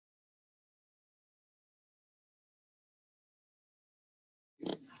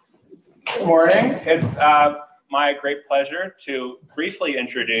Good morning. It's my great pleasure to briefly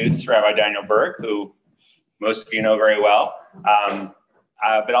introduce Rabbi Daniel Berg, who most of you know very well.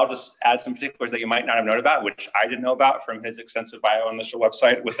 But I'll just add some particulars that you might not have known about, which I didn't know about from his extensive bio on this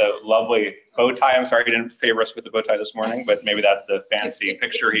website with a lovely bow tie. I'm sorry he didn't favor us with the bow tie this morning, but maybe that's the fancy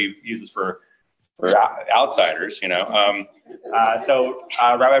picture he uses for outsiders, you know. So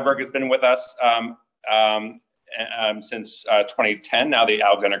Rabbi Berg has been with us since 2010, now the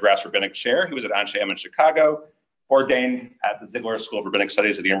Alexander Grass Rabbinic Chair. He was at Anshe Em in Chicago, ordained at the Ziegler School of Rabbinic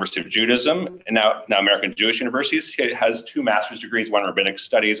Studies at the University of Judaism, and now American Jewish Universities. He has 2 master's degrees, one in Rabbinic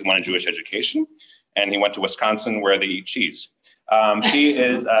Studies and one in Jewish Education. And he went to Wisconsin where they eat cheese. He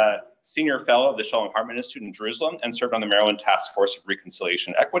is a senior fellow of the Shalom Hartman Institute in Jerusalem and served on the Maryland Task Force of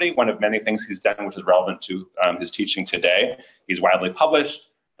Reconciliation and Equity, one of many things he's done which is relevant to his teaching today. He's widely published.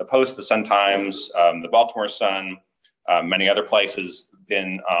 The Post, the Sun-Times, the Baltimore Sun, many other places,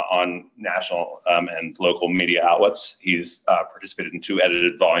 been on national and local media outlets. He's participated in 2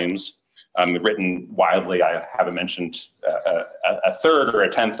 edited volumes, written widely. I haven't mentioned a third or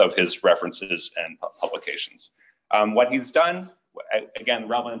a tenth of his references and publications. What he's done, again,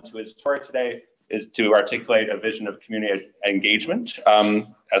 relevant to his Torah today, is to articulate a vision of community engagement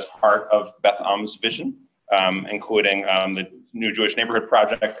as part of Beth Am's vision, including the New Jewish Neighborhood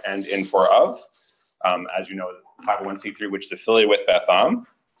Project and In For Of, as you know, 501c3, which is affiliated with Beth Am.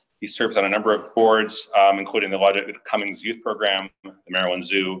 He serves on a number of boards, including the Logic Cummings Youth Program, the Maryland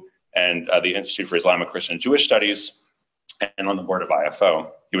Zoo, and the Institute for Islamic Christian and Jewish Studies, and on the board of IFO.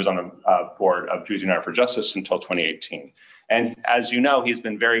 He was on the board of Jews United for Justice until 2018. And as you know, he's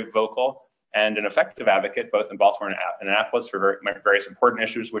been very vocal and an effective advocate, both in Baltimore and Annapolis, for various important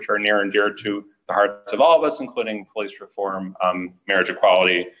issues which are near and dear to the hearts of all of us, including police reform, marriage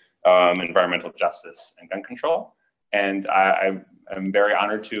equality, environmental justice, and gun control. And I'm very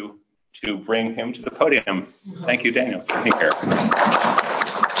honored to bring him to the podium. Thank you, Daniel. Thank you.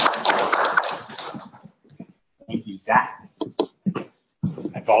 Thank you, Zach.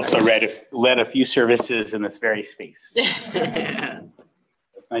 I've also led a few services in this very space.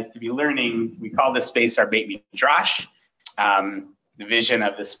 It's nice to be learning. We call this space our Beit Midrash. The vision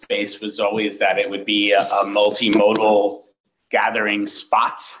of the space was always that it would be a multimodal gathering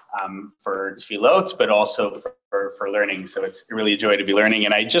spot for tefillot, but also for learning. So it's really a joy to be learning.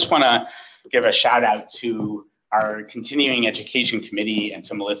 And I just want to give a shout out to our continuing education committee and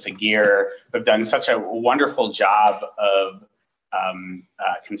to Melissa Gear, who have done such a wonderful job of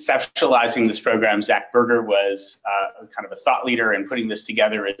conceptualizing this program. Zach Berger was kind of a thought leader in putting this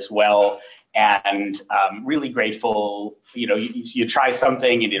together as well. And really grateful, you know, you try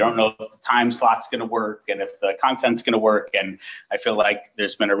something and you don't know if the time slot's going to work and if the content's going to work. And I feel like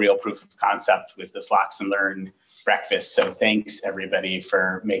there's been a real proof of concept with the Slots and Learn breakfast. So thanks everybody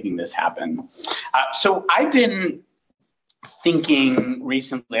for making this happen. So I've been thinking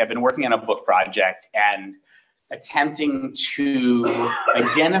recently, I've been working on a book project and attempting to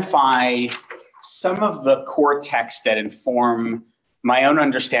identify some of the core texts that inform my own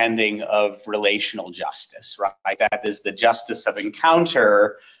understanding of relational justice, right? That is the justice of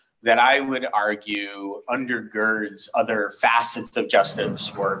encounter that I would argue undergirds other facets of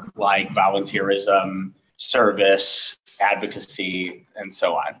justice work like volunteerism, service, advocacy, and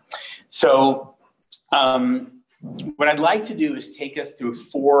so on. So what I'd like to do is take us through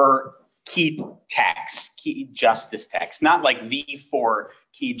 4 key texts, key justice texts, not like the 4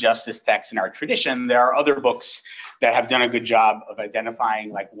 key justice texts in our tradition. There are other books that have done a good job of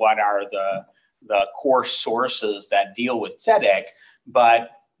identifying like what are the core sources that deal with tzedek, but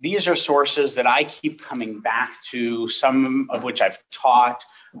these are sources that I keep coming back to, some of which I've taught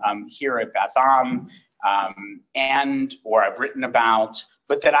here at Beth Am or I've written about,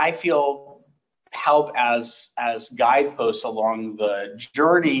 but that I feel help as guideposts along the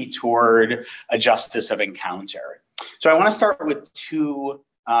journey toward a justice of encounter. So I want to start with two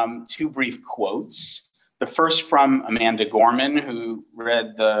brief quotes. The first from Amanda Gorman, who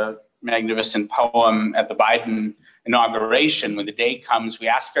read the magnificent poem at the Biden inauguration. When the day comes, we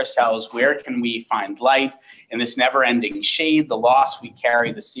ask ourselves, where can we find light in this never-ending shade? The loss we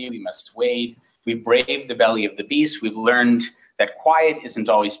carry, the sea we must wade. We've braved the belly of the beast. We've learned that quiet isn't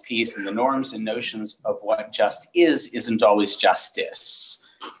always peace, and the norms and notions of what just isn't always justice.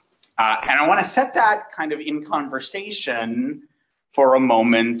 And I want to set that kind of in conversation for a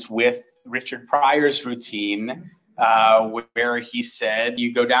moment with Richard Pryor's routine, where he said,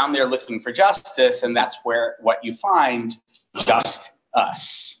 you go down there looking for justice, and that's where what you find, just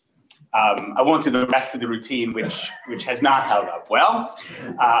us. I won't do the rest of the routine, which has not held up well.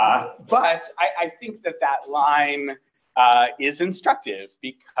 But I think that line is instructive,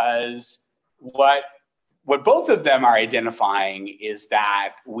 because what both of them are identifying is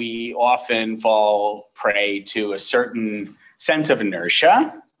that we often fall prey to a certain sense of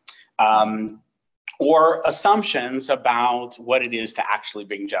inertia, or assumptions about what it is to actually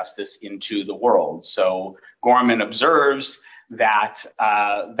bring justice into the world. So Gorman observes that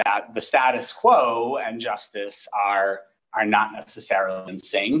the status quo and justice are not necessarily in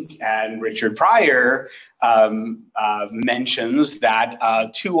sync. And Richard Pryor mentions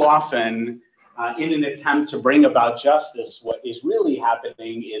that too often, in an attempt to bring about justice, what is really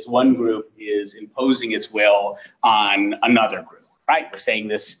happening is one group is imposing its will on another group, right? We're seeing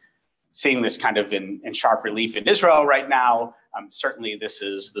this kind of in sharp relief in Israel right now. Certainly this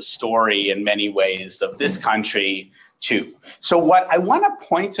is the story in many ways of this country too. So what I want to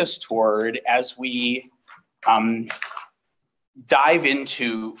point us toward as we dive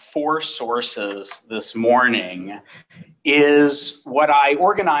into 4 sources this morning is what I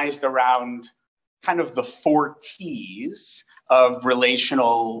organized around kind of the 4 T's of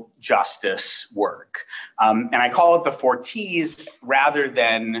relational justice work. And I call it the 4 T's rather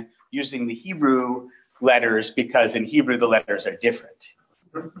than using the Hebrew letters, because in Hebrew the letters are different.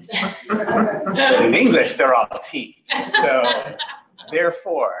 But in English, they're all T. So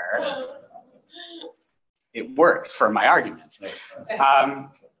therefore, it works for my argument.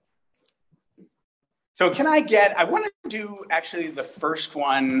 So can I want to do actually the first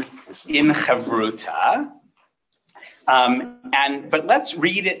one in Chavruta. But let's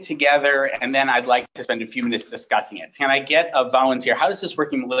read it together, and then I'd like to spend a few minutes discussing it. Can I get a volunteer? How does this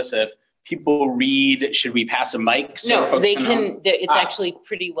work, Melissa? If people read, should we pass a mic? So no, they can. It's actually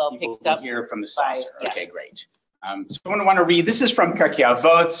pretty well picked up. Here from the saucer. Yes. Okay, great. So I want to read. This is from Pirkei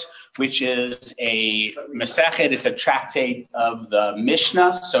Avot, which is a Masechet. It's a tractate of the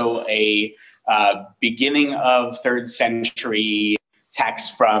Mishnah, so a beginning of 3rd century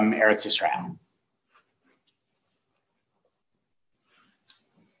text from Eretz Israel.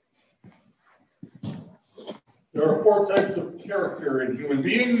 There are 4 types of character in human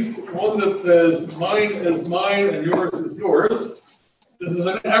beings. One that says mine is mine and yours is yours. This is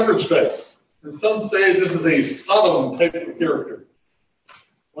an average type. And some say this is a Sodom type of character.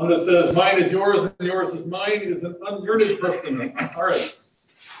 One that says mine is yours and yours is mine is an unlearned person, an artist.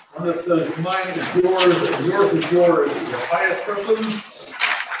 One that says mine is yours and yours is yours is a pious person.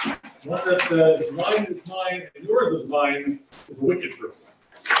 One that says mine is mine and yours is mine is a wicked person.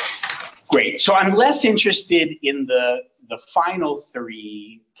 Great. So I'm less interested in the final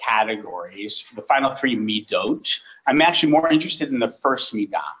 3 categories, the final 3 midot. I'm actually more interested in the first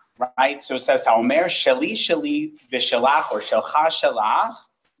midah, right? So it says, Haomer sheli sheli v'shelach, or shelcha shelach,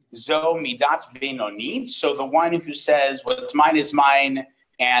 zo midat benonit. So the one who says what's mine is mine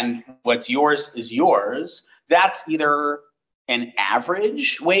and what's yours is yours, that's either an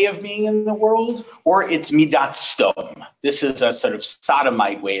average way of being in the world, or it's midat stom. This is a sort of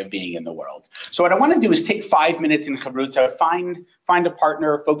sodomite way of being in the world. So what I want to do is take 5 minutes in Chavruta, find a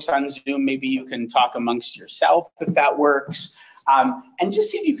partner, folks on Zoom, maybe you can talk amongst yourself if that works, and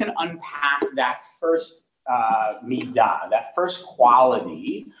just see if you can unpack that first midah, that first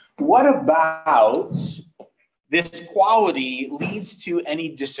quality. What about this quality leads to any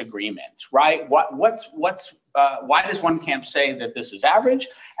disagreement, right? Why does one camp say that this is average,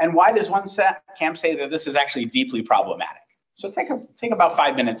 and why does one camp say that this is actually deeply problematic? So take about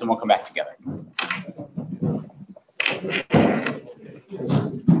 5 minutes, and we'll come back together.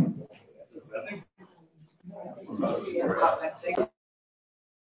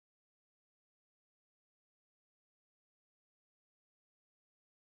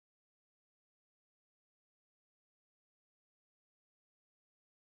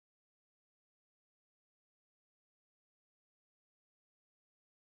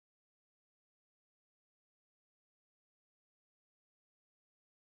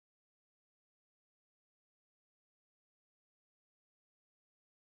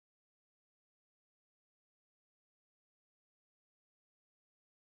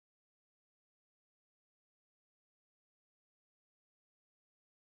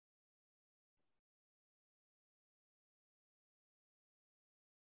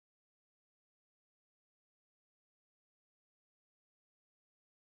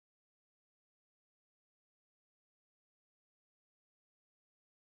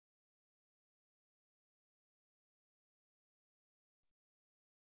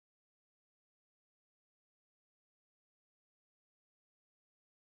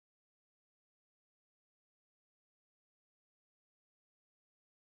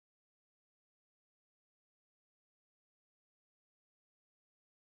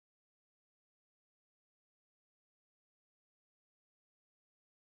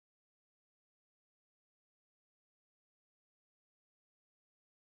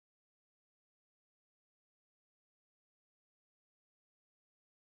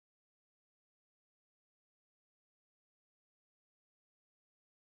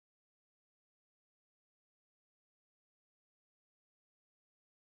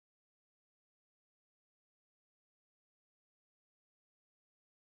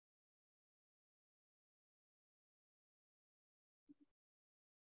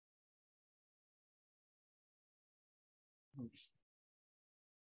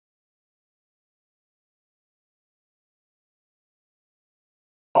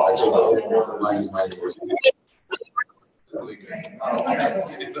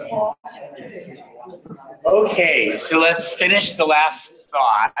 Okay, so let's finish the last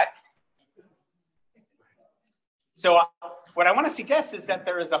thought. So what I want to suggest is that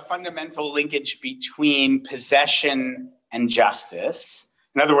there is a fundamental linkage between possession and justice.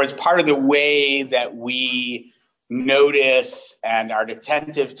 In other words, part of the way that we notice and are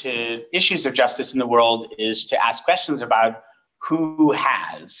attentive to issues of justice in the world is to ask questions about who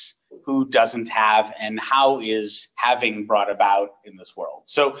has, who doesn't have, and how is having brought about in this world.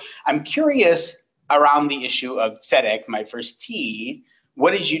 So I'm curious around the issue of tzedek, my first T.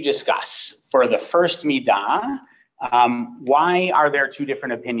 What did you discuss for the first midah? Why are there two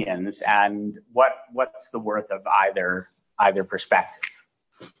different opinions, and what's the worth of either perspective?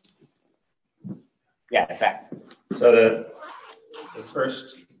 Yeah, Zach. So the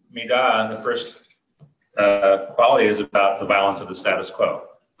first midah, the first quality is about the violence of the status quo.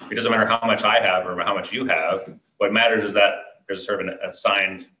 It doesn't matter how much I have or how much you have. What matters is that there's sort of an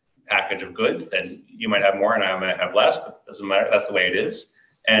assigned package of goods, and you might have more and I might have less, but it doesn't matter. That's the way it is.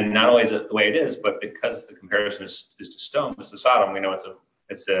 And not only is it the way it is, but because the comparison is to Sodom, we know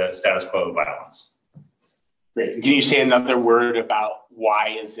it's a status quo of violence. Great. Can you say another word about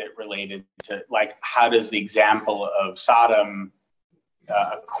why is it related to, like, how does the example of Sodom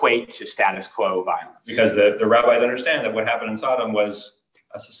equate to status quo violence? Because the rabbis understand that what happened in Sodom was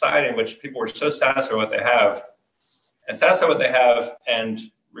a society in which people were so satisfied with what they have, and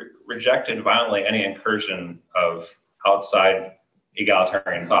rejected violently any incursion of outside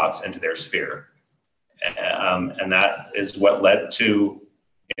egalitarian thoughts into their sphere. And that is what led to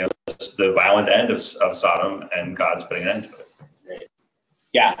the violent end of Sodom and God's putting an end to it. Great.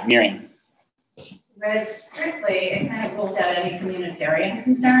 Yeah, Miriam. Read strictly, it kind of rules out any communitarian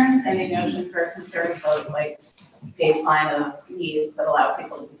concerns, any notion for concerns of like baseline of needs that allow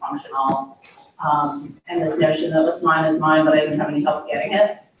people to be functional, and this notion that what's mine is mine, but I didn't have any help getting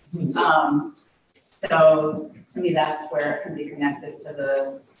it. So to me, that's where it can be connected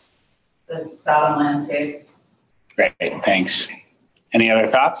to the Sodom landscape. Great, thanks. Any other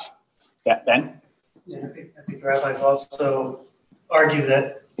thoughts? Yeah, Ben? Yeah, I think the rabbis also argue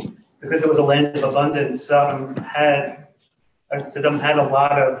that because it was a land of abundance, Sodom had a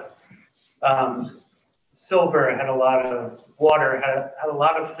lot of silver, had a lot of water, had a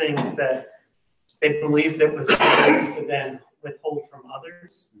lot of things that they believed that was supposed to then withhold from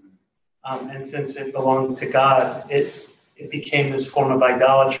others. And since it belonged to God, it became this form of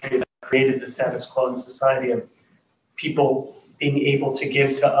idolatry that created the status quo in society of people being able to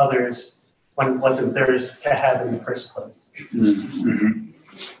give to others when it wasn't theirs to have in the first place. Mm-hmm.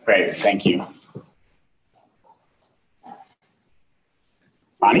 Great, thank you.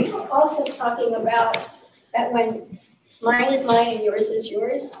 Bonnie? Also talking about that when mine is mine and yours is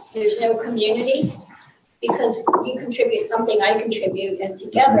yours, there's no community, because you contribute something, I contribute, and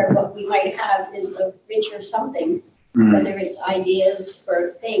together what we might have is a richer something, whether it's ideas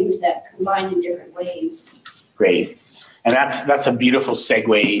or things that combine in different ways. Great. And that's a beautiful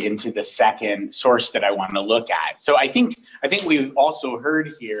segue into the second source that I want to look at. So I think we've also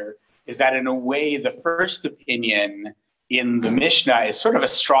heard here is that in a way the first opinion in the Mishnah is sort of a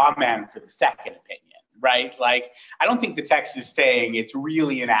straw man for the second opinion, right? Like, I don't think the text is saying it's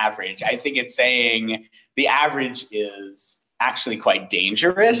really an average. I think it's saying the average is actually quite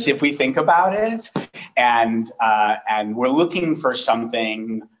dangerous if we think about it. And we're looking for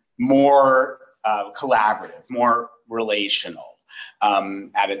something more collaborative, more relational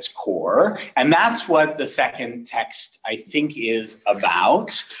at its core. And that's what the second text, I think, is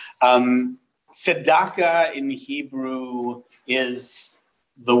about. Tzedakah in Hebrew is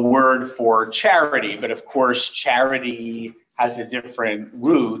the word for charity, but of course, charity has a different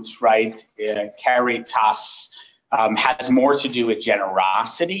root, right? Caritas has more to do with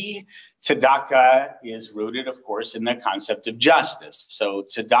generosity. Tzedakah is rooted, of course, in the concept of justice. So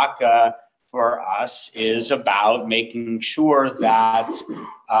tzedakah for us is about making sure that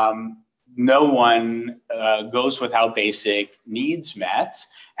no one goes without basic needs met.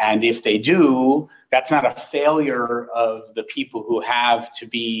 And if they do, that's not a failure of the people who have to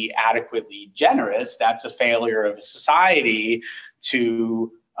be adequately generous. That's a failure of society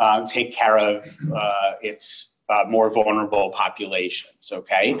to take care of its more vulnerable populations,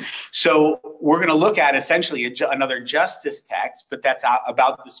 okay? So we're gonna look at essentially another justice text, but that's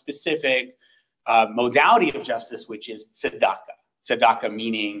about the specific modality of justice, which is tzedakah. Tzedakah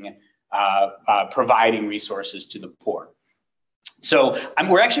meaning providing resources to the poor. So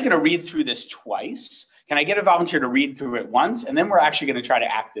we're actually gonna read through this twice. Can I get a volunteer to read through it once? And then we're actually going to try to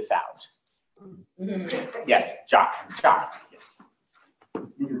act this out. Yes, John, yes.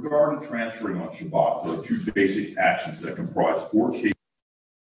 With regard to transferring on Shabbat, there are two basic actions that comprise 4 cases.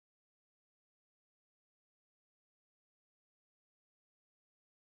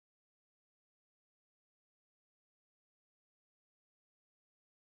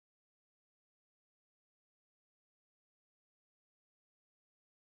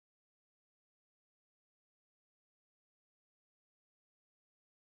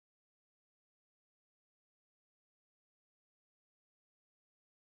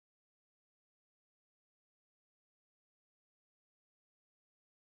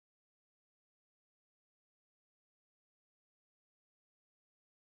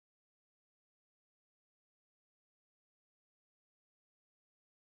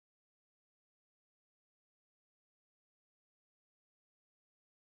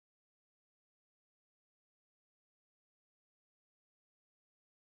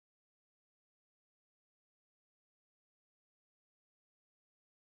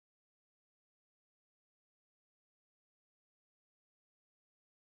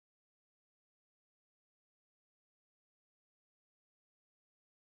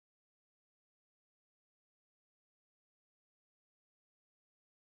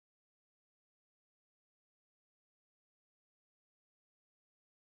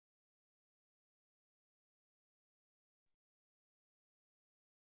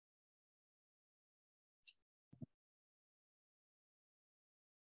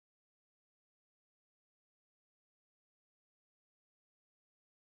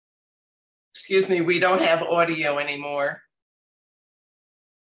 Excuse me, we don't have audio anymore.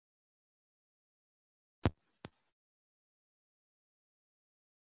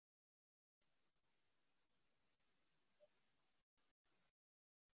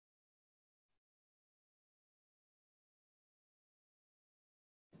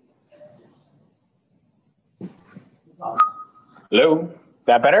 Hello,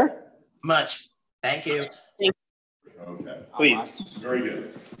 that better? Much. Thank you. Okay. Please. Very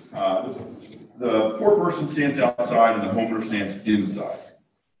good. The poor person stands outside and the homeowner stands inside.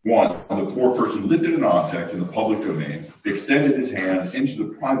 1, the poor person lifted an object in the public domain, extended his hand into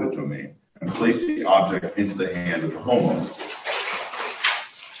the private domain, and placed the object into the hand of the homeowner.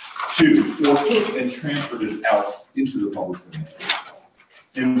 2, or took and transferred it out into the public domain.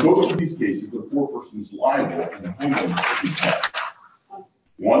 In both of these cases, the poor person is liable and the homeowner is exempt.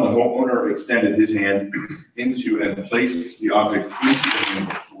 1, the homeowner extended his hand into and placed the object into the hand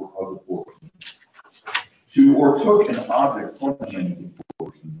of the poor person. 2, or took an object from the hand of the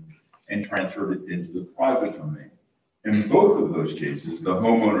poor person and transferred it into the private domain. In both of those cases, the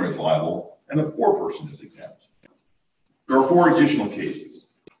homeowner is liable and the poor person is exempt. There are 4 additional cases.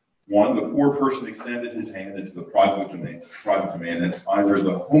 1, the poor person extended his hand into the private domain, and either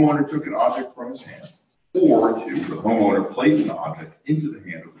the homeowner took an object from his hand, or 2, the homeowner placed an object into the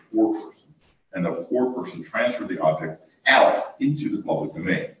hand of the poor person, and the poor person transferred the object out into the public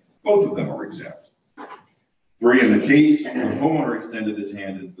domain. Both of them are exempt. 3, in the case, the homeowner extended his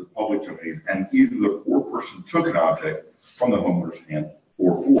hand into the public domain, and either the poor person took an object from the homeowner's hand,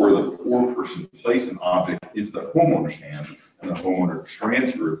 or 4, the poor person placed an object into the homeowner's hand, and the homeowner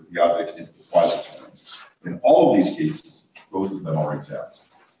transferred the object into the private domain. In all of these cases, both of them are exempt.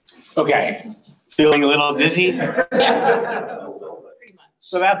 Okay. Feeling a little dizzy? Yeah. Pretty much.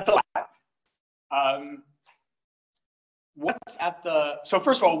 So that's a lot. What's at the, so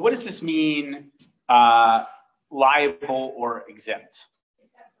first of all, what does this mean, liable or exempt?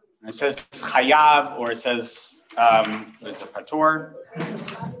 It says chayav, or it says, there's a patur.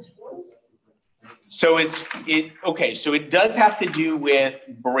 So okay, so it does have to do with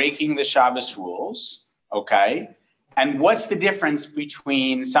breaking the Shabbos rules, okay? And what's the difference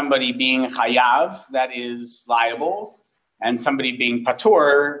between somebody being chayav, that is liable, and somebody being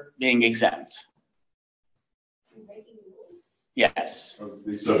patur, being exempt? Yes.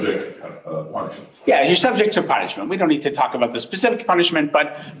 The subject of punishment. Yeah, you're subject to punishment. We don't need to talk about the specific punishment,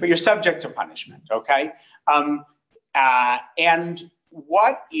 but you're subject to punishment, okay? And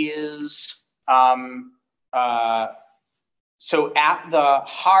what is, so at the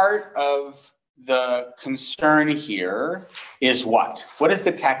heart of the concern here is what? What is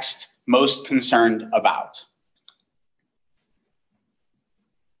the text most concerned about?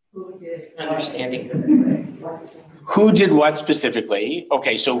 Understanding. Who did what specifically?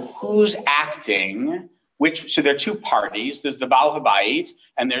 Okay, so who's acting? So there are 2 parties. There's the Baal Habayit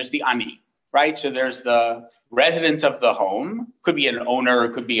and there's the Ani, right? So there's the resident of the home, could be an owner,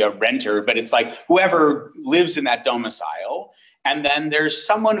 could be a renter, but it's like whoever lives in that domicile. And then there's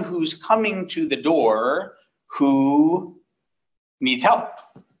someone who's coming to the door who needs help,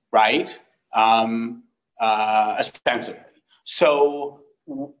 right? Ostensibly. So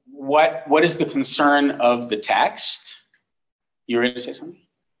what is the concern of the text? You were going to say something?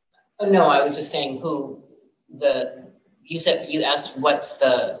 Oh, no, I was just saying you asked what's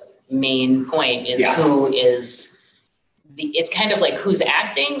the main point is who is it's kind of like who's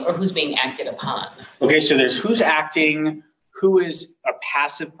acting or who's being acted upon. Okay, so there's who's acting, who is a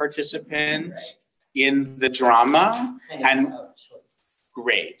passive participant in the drama, and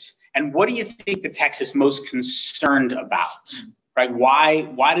great. And what do you think the text is most concerned about? Right?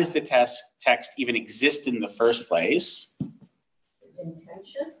 Why does the text even exist in the first place?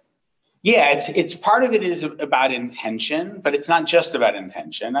 Intention? Yeah, it's part of it is about intention, but it's not just about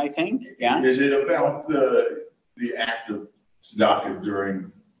intention, I think. Yeah. Is it about the act of tzedakah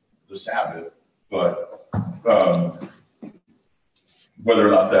during the Sabbath? But whether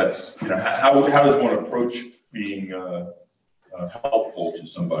or not that's, how does one approach being helpful to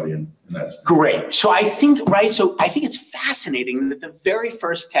somebody in that sense? Great. So I think it's fascinating that the very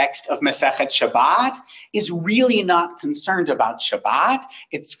first text of Masechet Shabbat is really not concerned about Shabbat.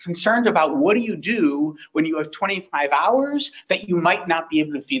 It's concerned about what do you do when you have 25 hours that you might not be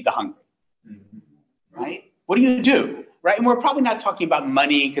able to feed the hungry, right? What do you do, right? And we're probably not talking about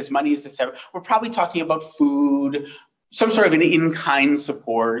money because money is the we're probably talking about food, some sort of an in-kind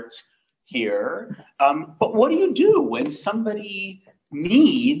support here. But what do you do when somebody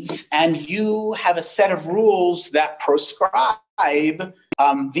needs and you have a set of rules that prescribe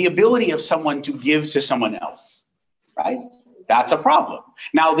the ability of someone to give to someone else, right? That's a problem.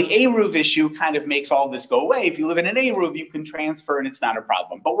 Now, the Eruv issue kind of makes all this go away. If you live in an Eruv, you can transfer and it's not a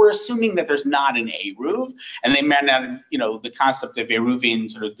problem. But we're assuming that there's not an Eruv, and they may not, the concept of Eruvin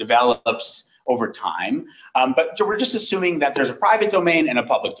sort of develops over time. But we're just assuming that there's a private domain and a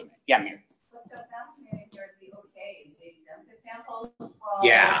public domain. Yeah, Mir. What's so fascinating here is the okay and the exempt examples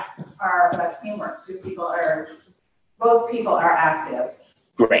are teamwork. Both people are active.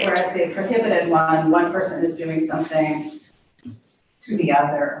 Great. Whereas the prohibited one person is doing something to the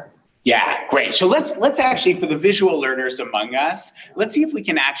other. Yeah, great. So let's actually, for the visual learners among us, let's see if we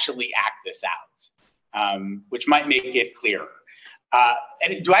can actually act this out, which might make it clearer.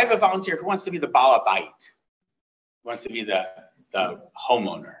 And do I have a volunteer who wants to be the balabait? Who wants to be the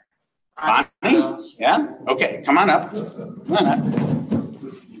homeowner? Bonnie? Yeah? Okay, come on up. Come on up.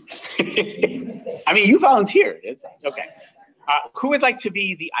 I mean, you volunteered. Okay. Who would like to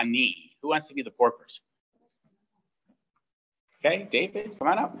be the ani? Who wants to be the poor person? Okay, David, come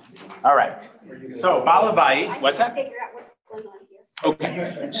on up. All right. So, balabait, what's that?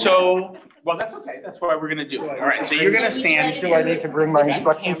 Okay. So, well, that's okay. That's what we're going to do. All right. So you're going to stand. Do I need to bring my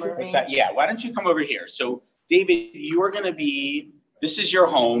instructions? What's that? Yeah. Why don't you come over here? So, David, you are going to be. This is your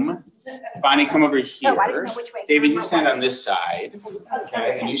home. Bonnie, come over here. David, you stand on this side.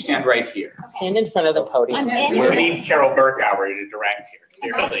 Okay, and you stand right here. Stand in front of the podium. We'll leave Carol Berkauer to direct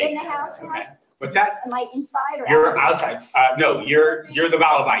here. Am I in the house now? Okay. What's that? Am I inside or You're outside. No, you're the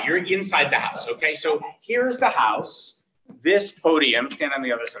balabait. You're inside the house. Okay. So here's the house. This podium. Stand on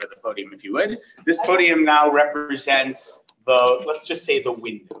the other side of the podium, if you would. This podium now represents let's just say the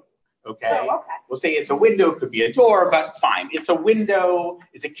window. Okay. Oh, okay. We'll say it's a window, could be a door, but fine. It's a window,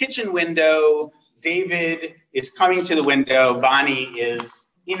 it's a kitchen window. David is coming to the window. Bonnie is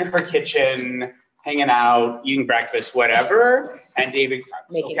in her kitchen, hanging out, eating breakfast, whatever. And David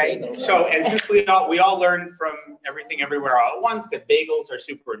comes. Okay. So, and since we all learned from Everything Everywhere All at Once that bagels are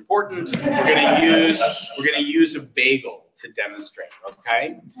super important, we're gonna use a bagel to demonstrate.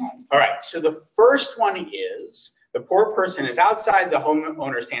 Okay. All right. So the first one is, the poor person is outside, the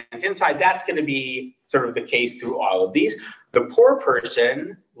homeowner stands inside. That's going to be sort of the case through all of these. The poor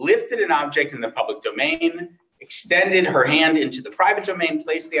person lifted an object in the public domain, extended her hand into the private domain,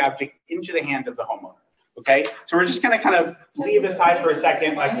 placed the object into the hand of the homeowner. Okay, so we're just going to kind of leave aside for a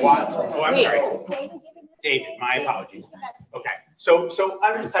second, like what? Oh, I'm sorry, David. My apologies. Okay, so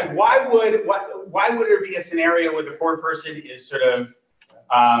on the side, why would there be a scenario where the poor person is sort of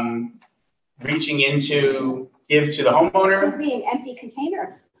reaching into give to the homeowner? It could be an empty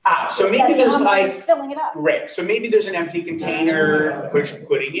container. So maybe there's like, filling it up. great. So maybe there's an empty container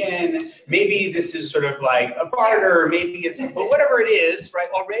putting in. Maybe this is sort of like a barter. Maybe it's, but whatever it is, right?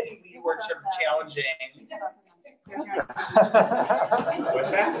 Already we were sort of challenging.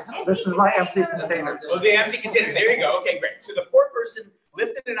 What's that? This is my empty container. Oh, the empty container. There you go. Okay, great. So the poor person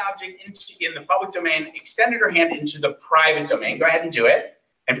lifted an object in the public domain, extended her hand into the private domain. Go ahead and do it.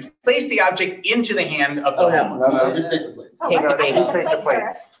 And place the object into the hand of the homeowner. Take the bagel. Take the plate.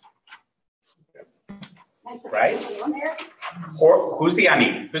 Right? Who's the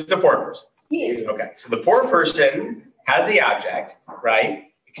ani? Who's the poor person? Okay, so the poor person has the object,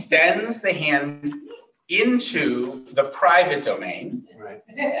 right? Extends the hand into the private domain,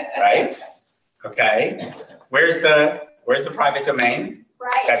 right? Okay, where's the private domain?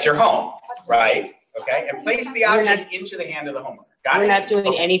 Right. That's your home, right? Okay, and place the object into the hand of the homeowner. Got We're it? not doing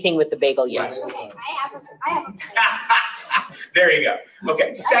Okay. anything with the bagel yet. Okay, I have a. There you go.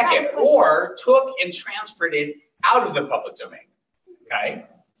 Okay, second, or took and transferred it out of the public domain. Okay,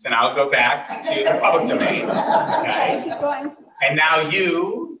 so now I'll go back to the public domain. Okay, Keep going. and now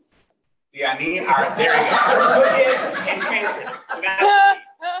you, the ani, are there you go. Took it and transferred it. So that's okay.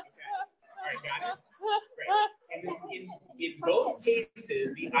 All right, got it. Great. And in both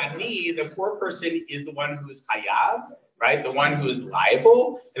cases, the ani, the poor person, is the one who's hayav, right? The one who is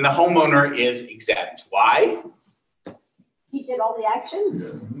liable, and the homeowner is exempt. Why? He did all the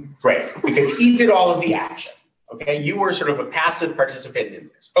action? Great, because he did all of the action. Okay, you were sort of a passive participant in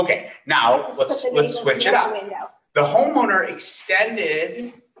this. Okay, now let's switch it up. The homeowner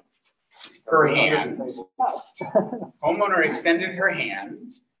extended her hand. Oh. Homeowner extended her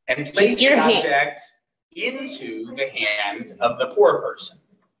hand and placed the object into the hand of the poor person.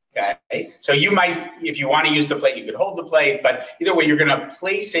 Okay, so you might, if you want to use the plate, you could hold the plate, but either way, you're going to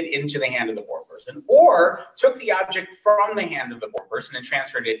place it into the hand of the poor person, or took the object from the hand of the poor person and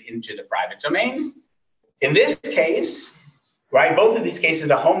transferred it into the private domain. In this case, right, both of these cases,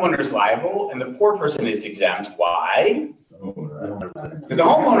 the homeowner is liable and the poor person is exempt. Why? Because the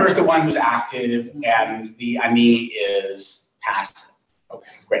homeowner is the one who's active and the ani is passive. Okay,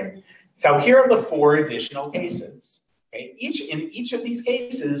 great. So here are the 4 additional cases. Okay, in each of these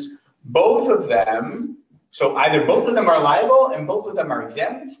cases, both of them, so either both of them are liable and both of them are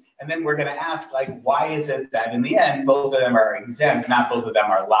exempt, and then we're going to ask, like, why is it that in the end both of them are exempt, not both of them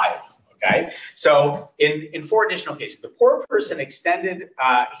are liable? Okay, so in 4 additional cases, the poor person extended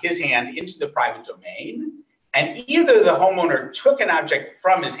his hand into the private domain, and either the homeowner took an object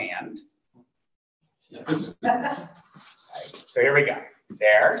from his hand. Right, so here we go.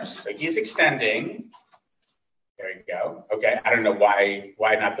 There, so he's extending. There you go. Okay, I don't know why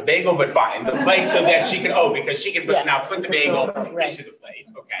not the bagel, but fine. The plate so that she can, because she can now put the bagel into the plate.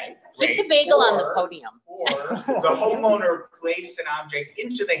 Okay, great. Keep the bagel on the podium. Or the homeowner placed an object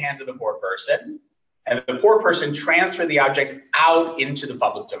into the hand of the poor person, and the poor person transferred the object out into the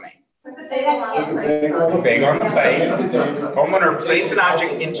public domain. Put the bagel on the plate. The bagel on the plate. Homeowner placed an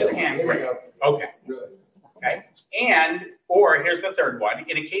object into the hand. Great. Okay. Okay. Or here's the third one.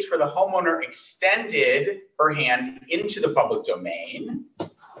 In a case where the homeowner extended her hand into the public domain,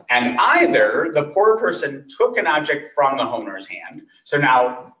 and either the poor person took an object from the homeowner's hand. So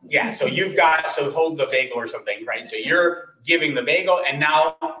now, so you've got, so hold the bagel or something, right? So you're giving the bagel, and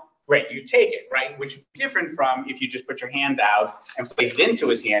now, great, you take it, right? Which is different from if you just put your hand out and placed it into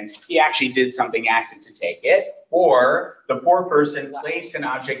his hand. He actually did something active to take it. Or the poor person placed an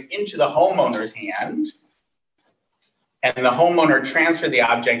object into the homeowner's hand, and the homeowner transferred the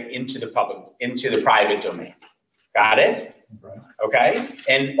object into the private domain. Got it? Okay.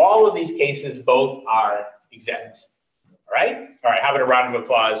 And all of these cases, both are exempt. All right. All right. How about a round of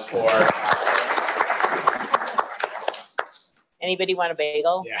applause for? Anybody want a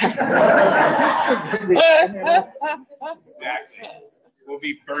bagel? Yeah. Exactly. We'll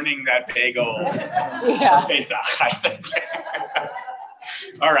be burning that bagel. Yeah. I think.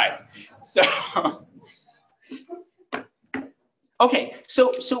 All right. So. Okay,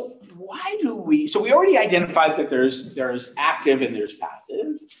 so why do we, so we already identified that there's active and there's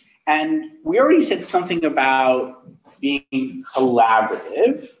passive, and we already said something about being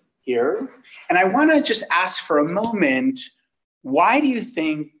collaborative here, and I want to just ask for a moment, why do you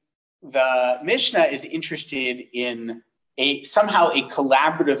think the Mishnah is interested in somehow a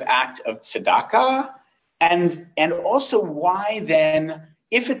collaborative act of tzedakah, and also why then,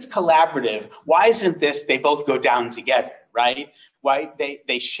 if it's collaborative, why isn't this they both go down together, right? Why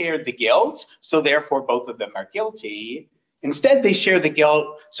they shared the guilt, so therefore both of them are guilty. Instead, they share the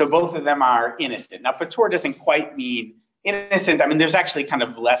guilt, so both of them are innocent. Now, patur doesn't quite mean innocent. I mean, there's actually kind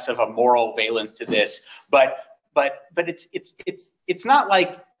of less of a moral valence to this, but it's not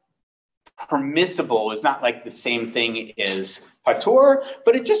like permissible. It's not like the same thing as patur,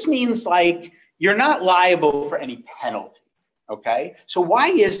 but it just means like you're not liable for any penalty. Okay, so why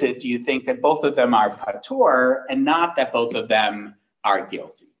is it, do you think, that both of them are patur and not that both of them are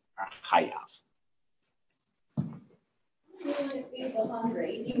guilty, are hayav? If people are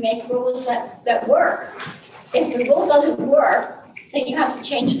hungry, you make rules that work. If the rule doesn't work, then you have to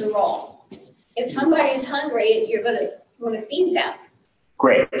change the rule. If somebody's hungry, you're going to feed them.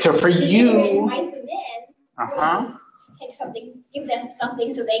 Great. So for you, invite them in. take something, give them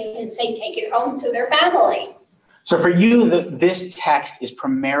something so they can say, take it home to their family. So for you, this text is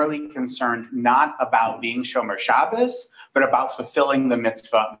primarily concerned not about being Shomer Shabbos, but about fulfilling the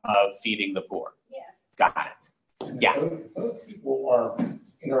mitzvah of feeding the poor. Yeah. Got it. Yeah. Other people are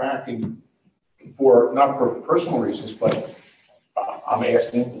interacting for, not for personal reasons, but I'm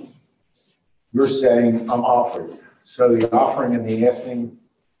asking, you're saying I'm offering. So the offering and the asking,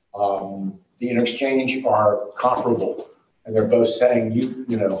 in exchange are comparable. And they're both saying,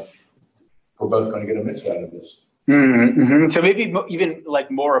 you know, we're both going to get a mitzvah out of this. Mm-hmm. So maybe even like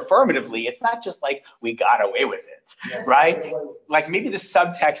more affirmatively, it's not just like we got away with it, yeah, right? Like maybe the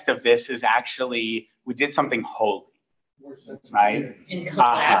subtext of this is actually we did something holy, right? And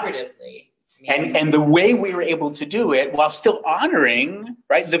collaboratively. And the way we were able to do it while still honoring,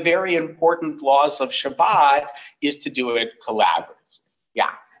 right, the very important laws of Shabbat is to do it collaboratively. Yeah.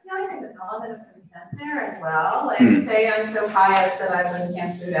 I feel like there's an element of consent there as well. Like say I'm so pious that I wouldn't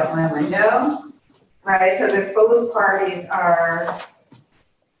hand food out my window. Right, so that both parties are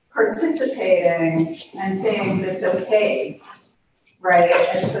participating and saying that it's okay, right,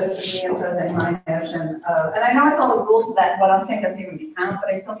 as opposed to me imposing my notion of, and I know it's all the rules of that, what I'm saying doesn't even count,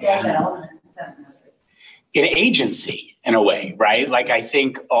 but I still feel like that element of consent. An agency, in a way, right? Like I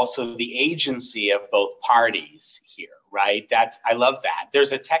think also the agency of both parties here, right? I love that.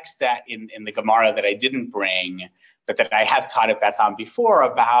 There's a text that in the Gemara that I didn't bring, but that I have taught at Beth Am before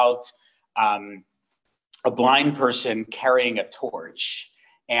about a blind person carrying a torch.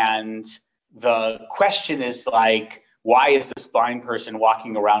 And the question is like, why is this blind person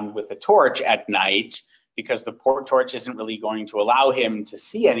walking around with a torch at night? Because the torch isn't really going to allow him to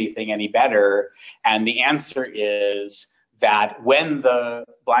see anything any better. And the answer is that when the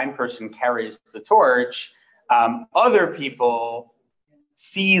blind person carries the torch, other people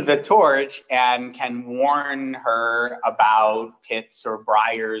see the torch and can warn her about pits or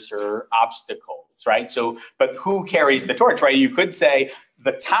briars or obstacles, right? So, but who carries the torch, right? You could say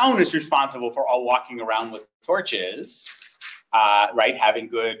the town is responsible for all walking around with torches, right? Having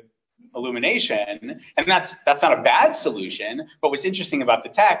good illumination, and that's not a bad solution. But what's interesting about the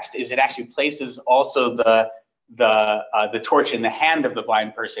text is it actually places also the torch in the hand of the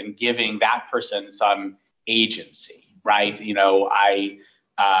blind person, giving that person some agency, right? You know, I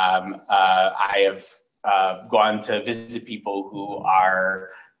have gone to visit people who are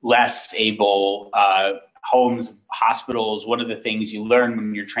less able, homes, hospitals. One of the things you learn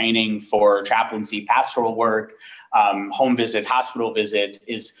when you're training for chaplaincy, pastoral work, home visits, hospital visits,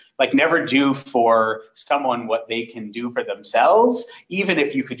 is like never do for someone what they can do for themselves, even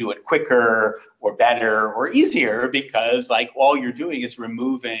if you could do it quicker or better or easier, because like all you're doing is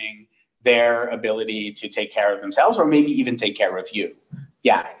removing their ability to take care of themselves or maybe even take care of you.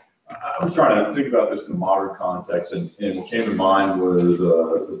 Yeah. I was trying to think about this in the modern context, and what came to mind was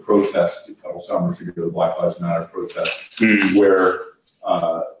the protest a couple summers ago, the Black Lives Matter protest, where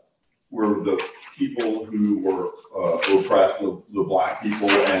the people who were oppressed, the black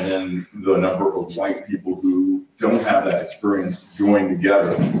people, and then the number of white people who don't have that experience joined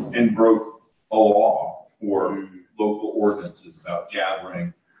together and broke a law or local ordinances about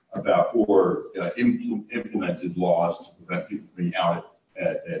gathering, or implemented laws to prevent people from being out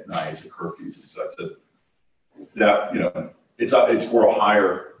at night, the curfews and such. That, you know, it's for a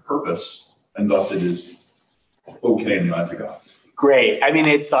higher purpose, and thus it is okay in the eyes of God. Great. I mean,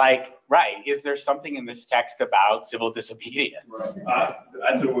 it's like, right, is there something in this text about civil disobedience? Right.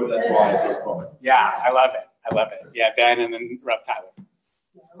 That's why at this point. Yeah, I love it. I love it. Yeah, Ben, and then Rav Tyler.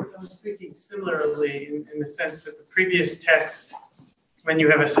 I was thinking similarly in the sense that the previous text, when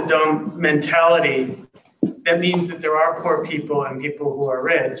you have a Sodom mentality, that means that there are poor people and people who are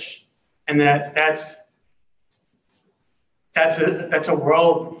rich, and that's a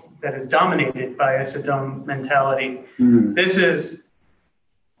world that is dominated by a Sodom mentality. This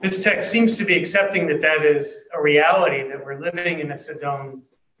text seems to be accepting that is a reality, that we're living in a Sodom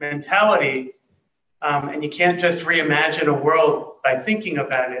mentality, and you can't just reimagine a world by thinking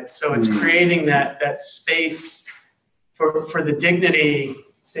about it. So it's creating that space for the dignity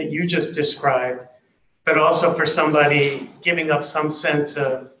that you just described, but also for somebody giving up some sense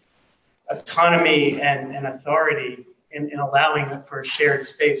of autonomy and authority in allowing for a shared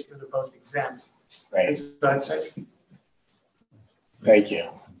space for the both exempt. Right. So I'd say. Thank you.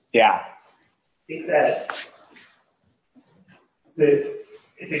 Yeah. I think that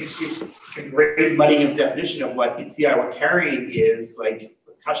it's a great muddying of definition of what what carrying is. Like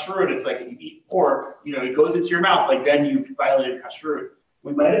with kashrut, it's like if you eat pork, you know, it goes into your mouth, like then you've violated kashrut.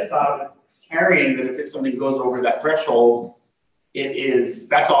 We might have thought carrying that it's if something goes over that threshold,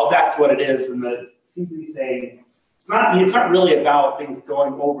 that's what it is. And the seems to be saying It's not really about things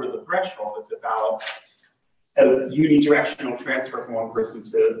going over the threshold. It's about a unidirectional transfer from one person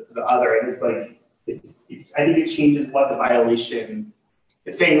to the other. And it's like, I think it changes what the violation,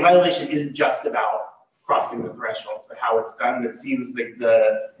 it's saying the violation isn't just about crossing the threshold, but how it's done. It seems like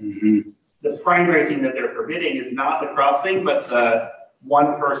the primary thing that they're forbidding is not the crossing, but the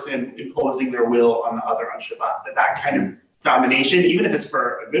one person imposing their will on the other on Shabbat. That kind of domination, even if it's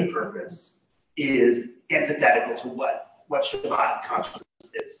for a good purpose, is antithetical to what Shabbat consciousness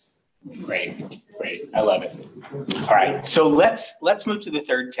is. Great. I love it. All right, so let's move to the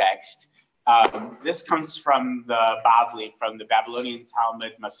third text. This comes from the Bavli, from the Babylonian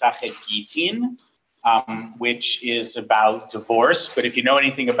Talmud Masachet Gitin, which is about divorce. But if you know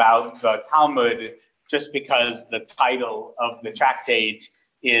anything about the Talmud, just because the title of the tractate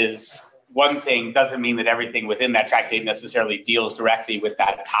is one thing doesn't mean that everything within that tractate necessarily deals directly with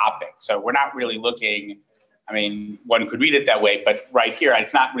that topic. So we're not really looking, I mean, one could read it that way, but right here,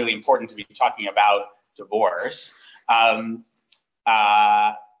 it's not really important to be talking about divorce. The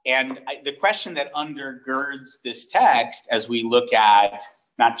question that undergirds this text, as we look at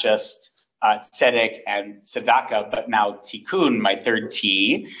not just tzedek and tzedakah, but now tikkun, my third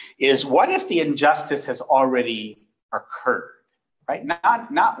T, is what if the injustice has already occurred, right?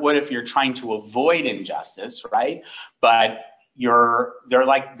 Not what if you're trying to avoid injustice, right? But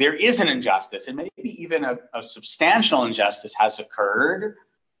there is an injustice, and maybe even a substantial injustice has occurred.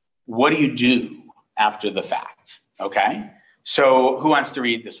 What do you do after the fact? Okay, so who wants to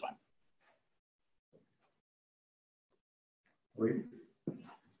read this one?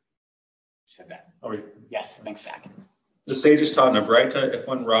 Said that. Yes, thanks, Zach. The sages taught in a Braita, if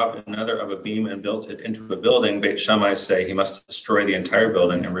one robbed another of a beam and built it into a building, Beit Shammai say he must destroy the entire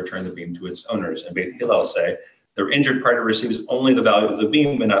building and return the beam to its owners. And Beit Hillel say the injured party receives only the value of the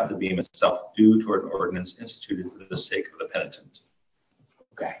beam, but not the beam itself, due toward an ordinance instituted for the sake of the penitent.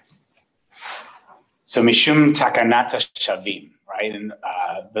 Okay. So mishum takanata shavim, right? And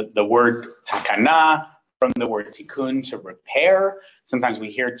the word takana, from the word tikkun, to repair. Sometimes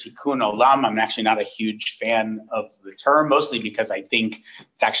we hear tikkun olam. I'm actually not a huge fan of the term, mostly because I think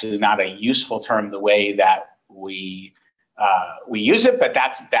it's actually not a useful term the way that we use it, but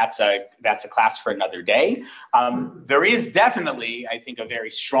that's a class for another day. There is definitely, I think, a very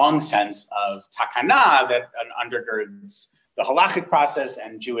strong sense of takana that undergirds the halachic process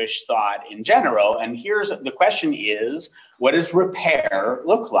and Jewish thought in general. And here's the question is, what does repair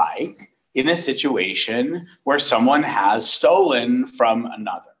look like in a situation where someone has stolen from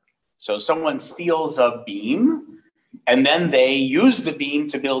another? So someone steals a beam and then they use the beam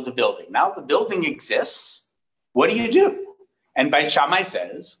to build a building. Now the building exists. What do you do? And Beit Shammai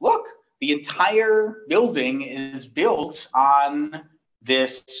says, look, the entire building is built on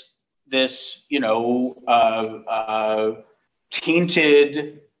this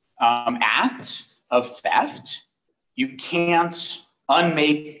tainted act of theft. You can't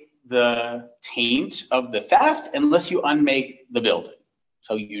unmake the taint of the theft unless you unmake the building.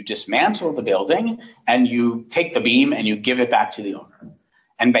 So you dismantle the building and you take the beam and you give it back to the owner.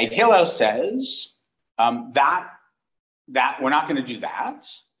 And Beit Hillel says that we're not going to do that.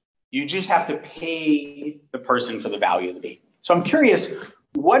 You just have to pay the person for the value of the beam. So I'm curious,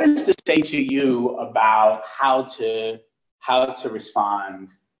 what does this say to you about how to respond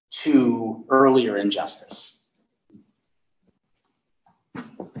to earlier injustice?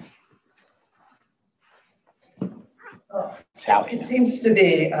 Sally. It seems to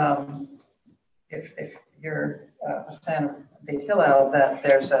be, if you're a fan of Beit Hillel, that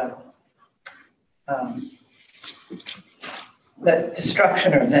there's that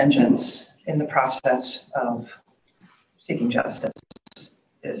destruction or vengeance in the process of seeking justice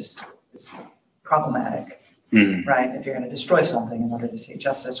is problematic, right? If you're going to destroy something in order to seek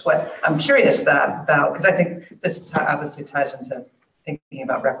justice. What I'm curious about, because I think this obviously ties into thinking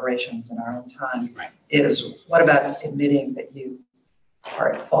about reparations in our own time, is what about admitting that you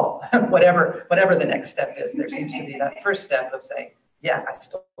are at fault? whatever the next step is, there seems to be that first step of saying, yeah, I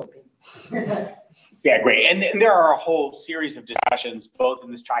stole a beam. Yeah, great. And there are a whole series of discussions, both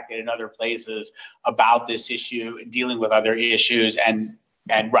in this tractate and other places, about this issue, dealing with other issues, and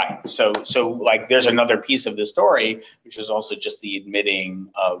right. So like there's another piece of the story, which is also just the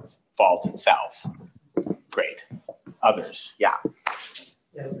admitting of fault itself. Great. Others, yeah.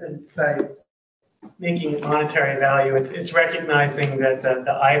 Yeah, by making it monetary value, it's recognizing that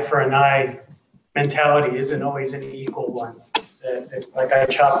the eye for an eye mentality isn't always an equal one. Like I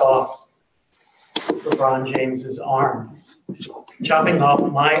chop off LeBron James's arm. Chopping off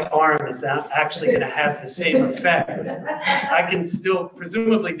my arm is not actually going to have the same effect. I can still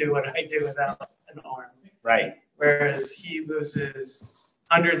presumably do what I do without an arm. Right. whereas he loses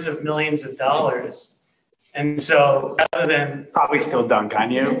hundreds of millions of dollars. And so rather than Probably still dunk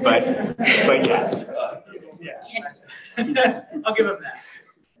on you, but yeah. yeah, I'll give him that.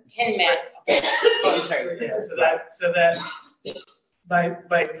 Ken Matt. Oh, I'm sorry. Yeah, so that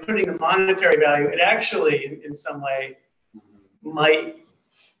by putting a monetary value, it actually in some way might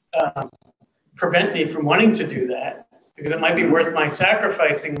prevent me from wanting to do that, because it might be worth my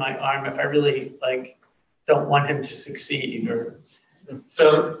sacrificing my arm if I really don't want him to succeed. Or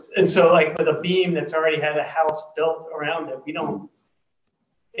so like with a beam that's already had a house built around it, we don't.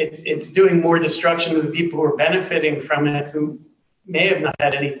 It's doing more destruction to the people who are benefiting from it, who may have not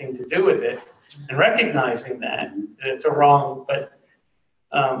had anything to do with it, and recognizing that it's a wrong, but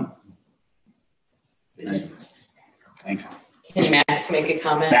Thanks. Can Max make a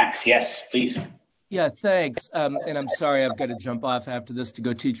comment? Max, yes, please. Yeah, thanks. And I'm sorry, I've got to jump off after this to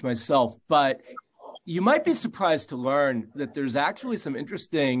go teach myself, but you might be surprised to learn that there's actually some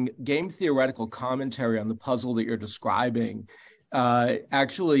interesting game theoretical commentary on the puzzle that you're describing,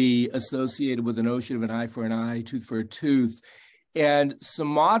 actually associated with the notion of an eye for an eye, tooth for a tooth. And some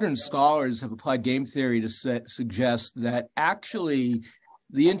modern scholars have applied game theory to suggest that actually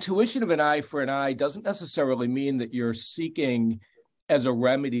the intuition of an eye for an eye doesn't necessarily mean that you're seeking as a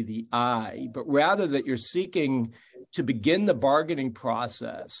remedy the eye, but rather that you're seeking to begin the bargaining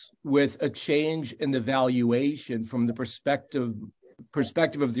process with a change in the valuation from the perspective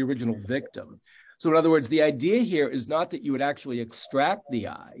of the original victim. So in other words, the idea here is not that you would actually extract the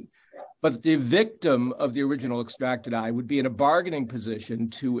eye, but the victim of the original extracted eye would be in a bargaining position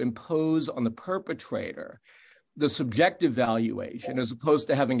to impose on the perpetrator the subjective valuation as opposed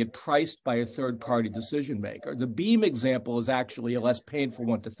to having it priced by a third-party decision maker. The beam example is actually a less painful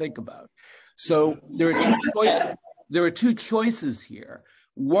one to think about. So there are two choices here.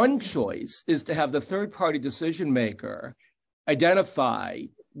 One choice is to have the third-party decision maker identify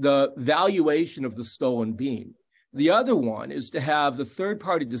the valuation of the stolen beam. The other one is to have the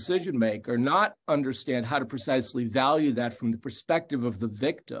third-party decision maker not understand how to precisely value that from the perspective of the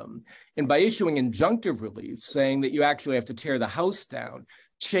victim. And by issuing injunctive relief, saying that you actually have to tear the house down,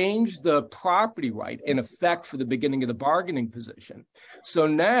 change the property right in effect for the beginning of the bargaining position. So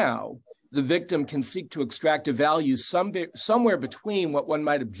now the victim can seek to extract a value somewhere between what one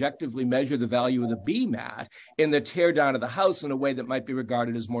might objectively measure the value of the beam at and the tear down of the house in a way that might be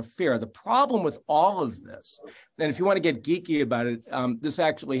regarded as more fair. The problem with all of this, and if you want to get geeky about it, this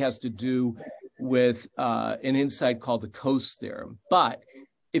actually has to do with an insight called the Coase theorem. But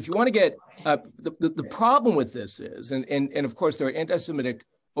if you want to get, the problem with this is, and of course there are anti-Semitic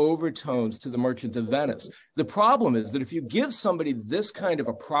overtones to the Merchant of Venice. The problem is that if you give somebody this kind of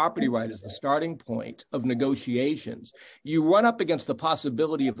a property right as the starting point of negotiations, you run up against the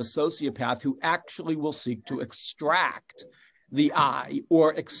possibility of a sociopath who actually will seek to extract the eye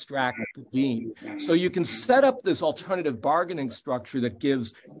or extract the beam. So you can set up this alternative bargaining structure that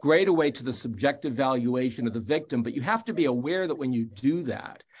gives greater weight to the subjective valuation of the victim, but you have to be aware that when you do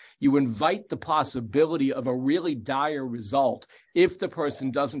that, you invite the possibility of a really dire result if the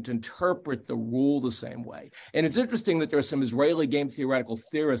person doesn't interpret the rule the same way. And it's interesting that there are some Israeli game theoretical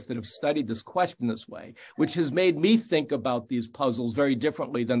theorists that have studied this question this way, which has made me think about these puzzles very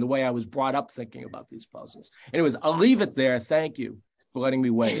differently than the way I was brought up thinking about these puzzles. Anyways, I'll leave it there. Thank you for letting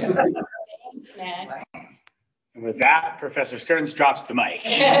me weigh in. Thanks, Matt. And with that, Professor Stearns drops the mic.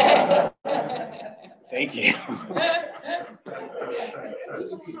 Thank you.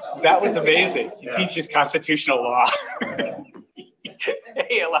 That was amazing. He teaches constitutional law.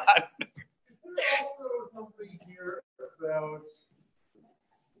 Hey, Alon. Also something here about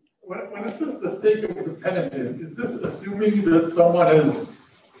when it says the sake of repentance, is this assuming that someone has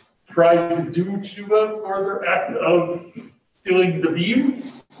tried to do tshuva for their act of stealing the beam?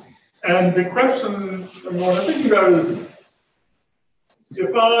 And the question what I'm thinking about is,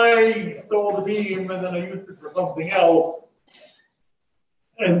 if I stole the beam and then I used it for something else,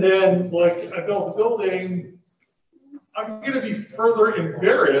 and then like I built a building, I'm going to be further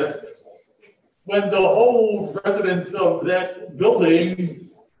embarrassed when the whole residents of that building,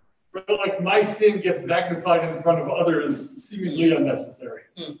 like my sin gets magnified in front of others, seemingly unnecessary.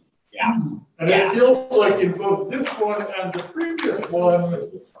 Yeah. And it feels like in both this one and the previous one,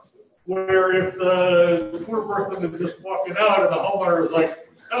 where if the poor person is just walking out and the homeowner is like,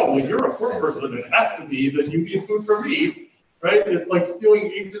 oh, well, you're a poor person, it has to be that you need food for me, right? It's like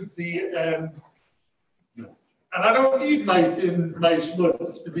stealing agency, and I don't need my sins, my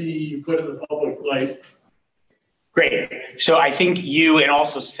schmutz to be put in the public light. Great. So I think you and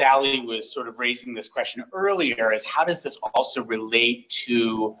also Sally was sort of raising this question earlier, is how does this also relate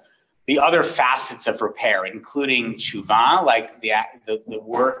to the other facets of repair, including tshuva, like the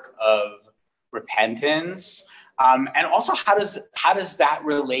work of repentance, and also how does that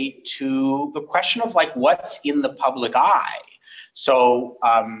relate to the question of like what's in the public eye? So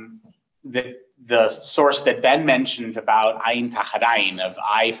the source that Ben mentioned about ayin tachat ayin, of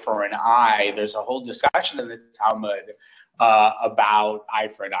eye for an eye, there's a whole discussion in the Talmud about eye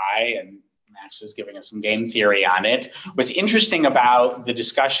for an eye, and Max was giving us some game theory on it. What's interesting about the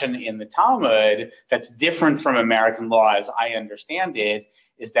discussion in the Talmud that's different from American law as I understand it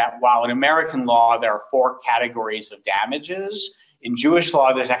is that while in American law there are 4 categories of damages, in Jewish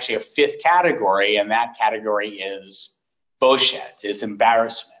law there's actually a 5th category, and that category is boshet, is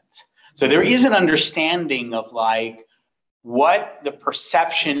embarrassment. So there is an understanding of like what the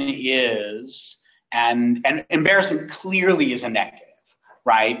perception is, and embarrassment clearly is a negative.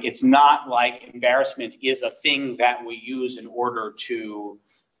 Right? It's not like embarrassment is a thing that we use in order to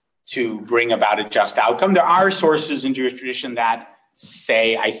bring about a just outcome. There are sources in Jewish tradition that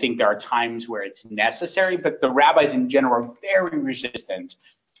say, I think there are times where it's necessary, but the rabbis in general are very resistant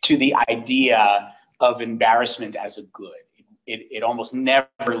to the idea of embarrassment as a good. It almost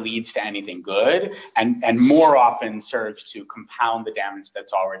never leads to anything good, and more often serves to compound the damage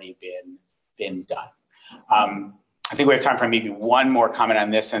that's already been done. I think we have time for maybe one more comment on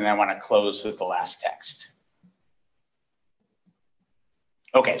this, and then I want to close with the last text.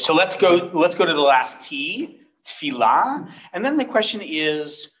 Okay, so let's go to the last T, tefillah, and then the question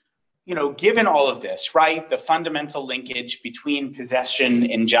is, you know, given all of this, right, the fundamental linkage between possession,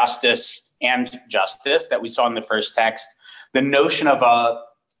 injustice, and justice that we saw in the first text, the notion of a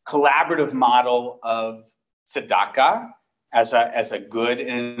collaborative model of tzedakah as a good in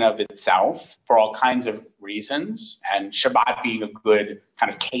and of itself for all kinds of reasons, and Shabbat being a good kind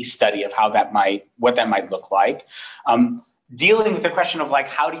of case study of what that might look like. Dealing with the question of like,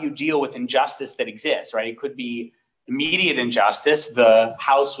 how do you deal with injustice that exists, right? It could be immediate injustice. The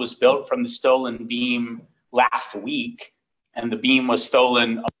house was built from the stolen beam last week, and the beam was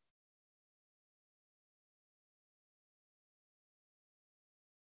stolen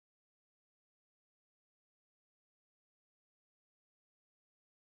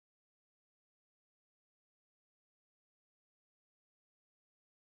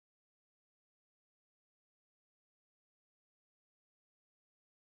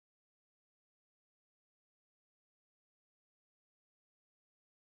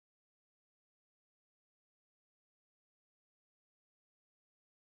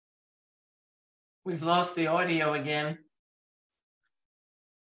We've lost the audio again.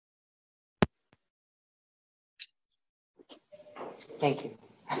 Thank you.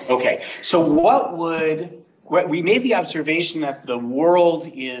 Okay, so we made the observation that the world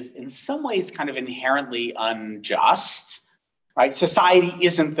is in some ways kind of inherently unjust, right? Society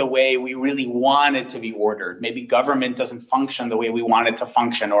isn't the way we really want it to be ordered. Maybe government doesn't function the way we want it to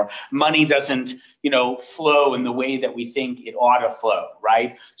function, or money doesn't, flow in the way that we think it ought to flow,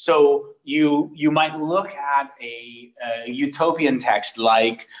 right? So you might look at a utopian text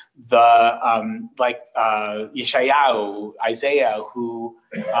like Yeshayahu, Isaiah, who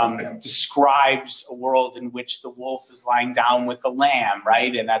describes a world in which the wolf is lying down with the lamb,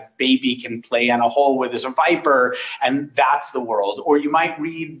 right? And that baby can play on a hole where there's a viper, and that's the world. Or you might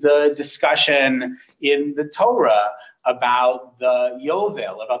read the discussion in the Torah about the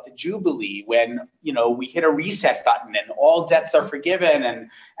Yovel, about the Jubilee, when we hit a reset button and all debts are forgiven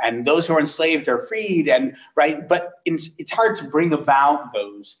and those who are enslaved are freed, and right. But it's hard to bring about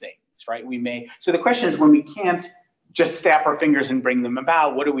those things, right? So the question is, when we can't just snap our fingers and bring them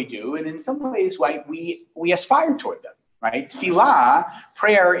about, what do we do? And in some ways, right, we aspire toward them, right? Tefillah,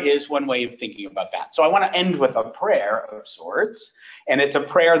 prayer, is one way of thinking about that. So I want to end with a prayer of sorts, and it's a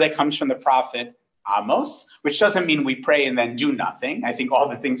prayer that comes from the prophet Amos, which doesn't mean we pray and then do nothing. I think all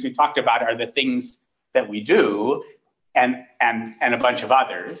the things we talked about are the things that we do, and a bunch of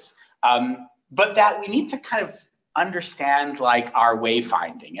others, but that we need to kind of understand like our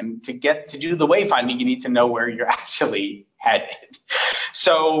wayfinding, and to do the wayfinding, you need to know where you're actually headed.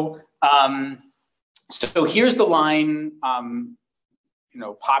 So here's the line,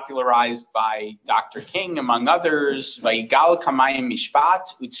 popularized by Dr. King, among others, Vayigal kamayim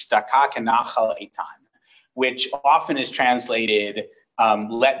mishpat utstaka kenachal eitan, which often is translated,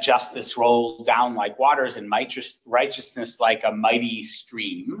 let justice roll down like waters and righteousness like a mighty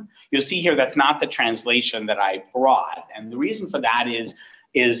stream. You'll see here that's not the translation that I brought. And the reason for that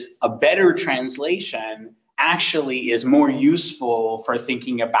is a better translation actually is more useful for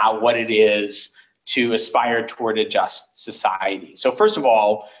thinking about what it is to aspire toward a just society. So first of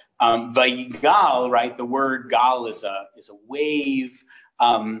all, vayigal, right? The word gal is a wave.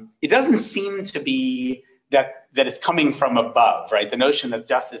 it doesn't seem to be that it's coming from above, right? The notion that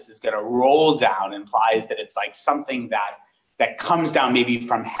justice is going to roll down implies that it's like something that comes down maybe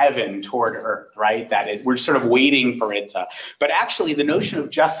from heaven toward earth, right? We're sort of waiting for it to, but actually the notion of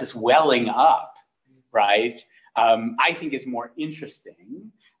justice welling up, right? I think is more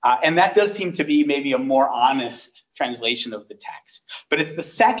interesting. And that does seem to be maybe a more honest translation of the text. But it's the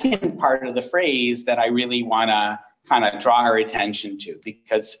second part of the phrase that I really want to kind of draw our attention to,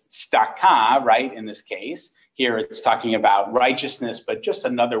 because staka, right, in this case, here it's talking about righteousness, but just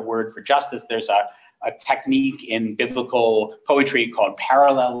another word for justice. There's a technique in biblical poetry called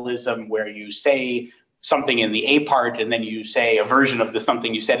parallelism, where you say something in the A part, and then you say a version of the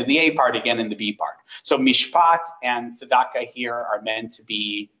something you said in the A part again in the B part. So mishpat and tzedakah here are meant to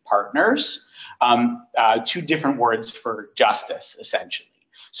be partners, two different words for justice, essentially.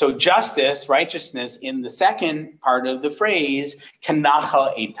 So justice, righteousness, in the second part of the phrase, can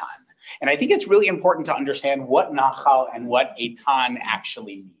nachal eitan. And I think it's really important to understand what nachal and what eitan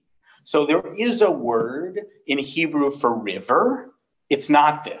actually mean. So there is a word in Hebrew for river. It's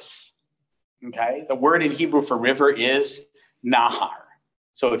not this. Okay, the word in Hebrew for river is nahar.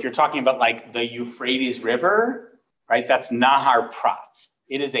 So if you're talking about like the Euphrates River, right, that's Nahar Prat.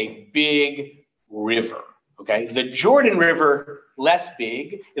 It is a big river. Okay, the Jordan River, less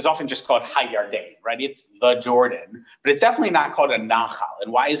big, is often just called Hayarden, right? It's the Jordan, but it's definitely not called a Nahal.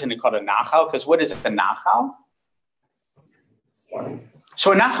 And why isn't it called a Nahal? Because what is a Nahal?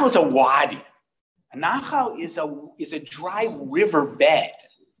 So a Nahal is a wadi. A Nahal is a dry river bed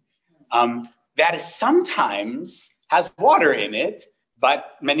that is sometimes has water in it,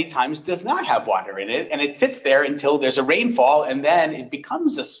 but many times does not have water in it. And it sits there until there's a rainfall, and then it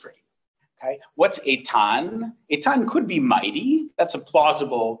becomes a stream. Okay, what's etan? Etan could be mighty. That's a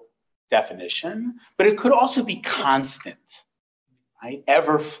plausible definition, but it could also be constant, right?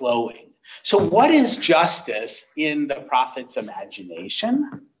 Ever flowing. So what is justice in the prophet's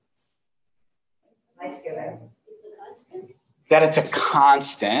imagination? Life-giving. That it's a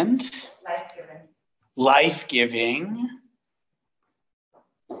constant. Life-giving. Life-giving.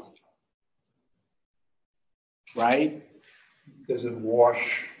 Right? Does it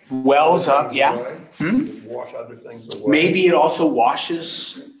wash? Wells up, yeah. Does it wash other things away? Maybe it also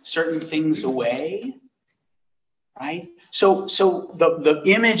washes certain things away, right? So the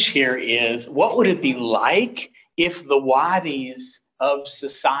image here is, what would it be like if the wadis of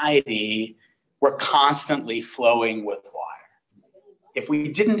society were constantly flowing with water? If we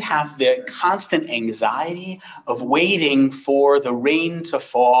didn't have the constant anxiety of waiting for the rain to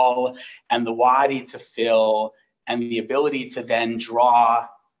fall and the wadi to fill, and the ability to then draw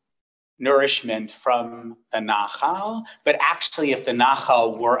nourishment from the Nahal, but actually if the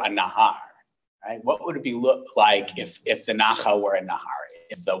Nahal were a Nahar, right? What would it look like if the Nahal were a Nahar,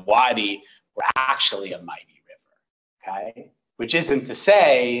 if the Wadi were actually a mighty river, okay? Which isn't to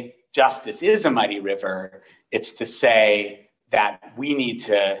say justice is a mighty river, it's to say that we need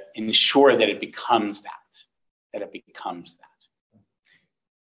to ensure that it becomes that it becomes that.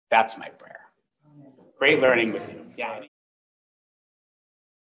 That's my prayer. Great learning with you. Yeah.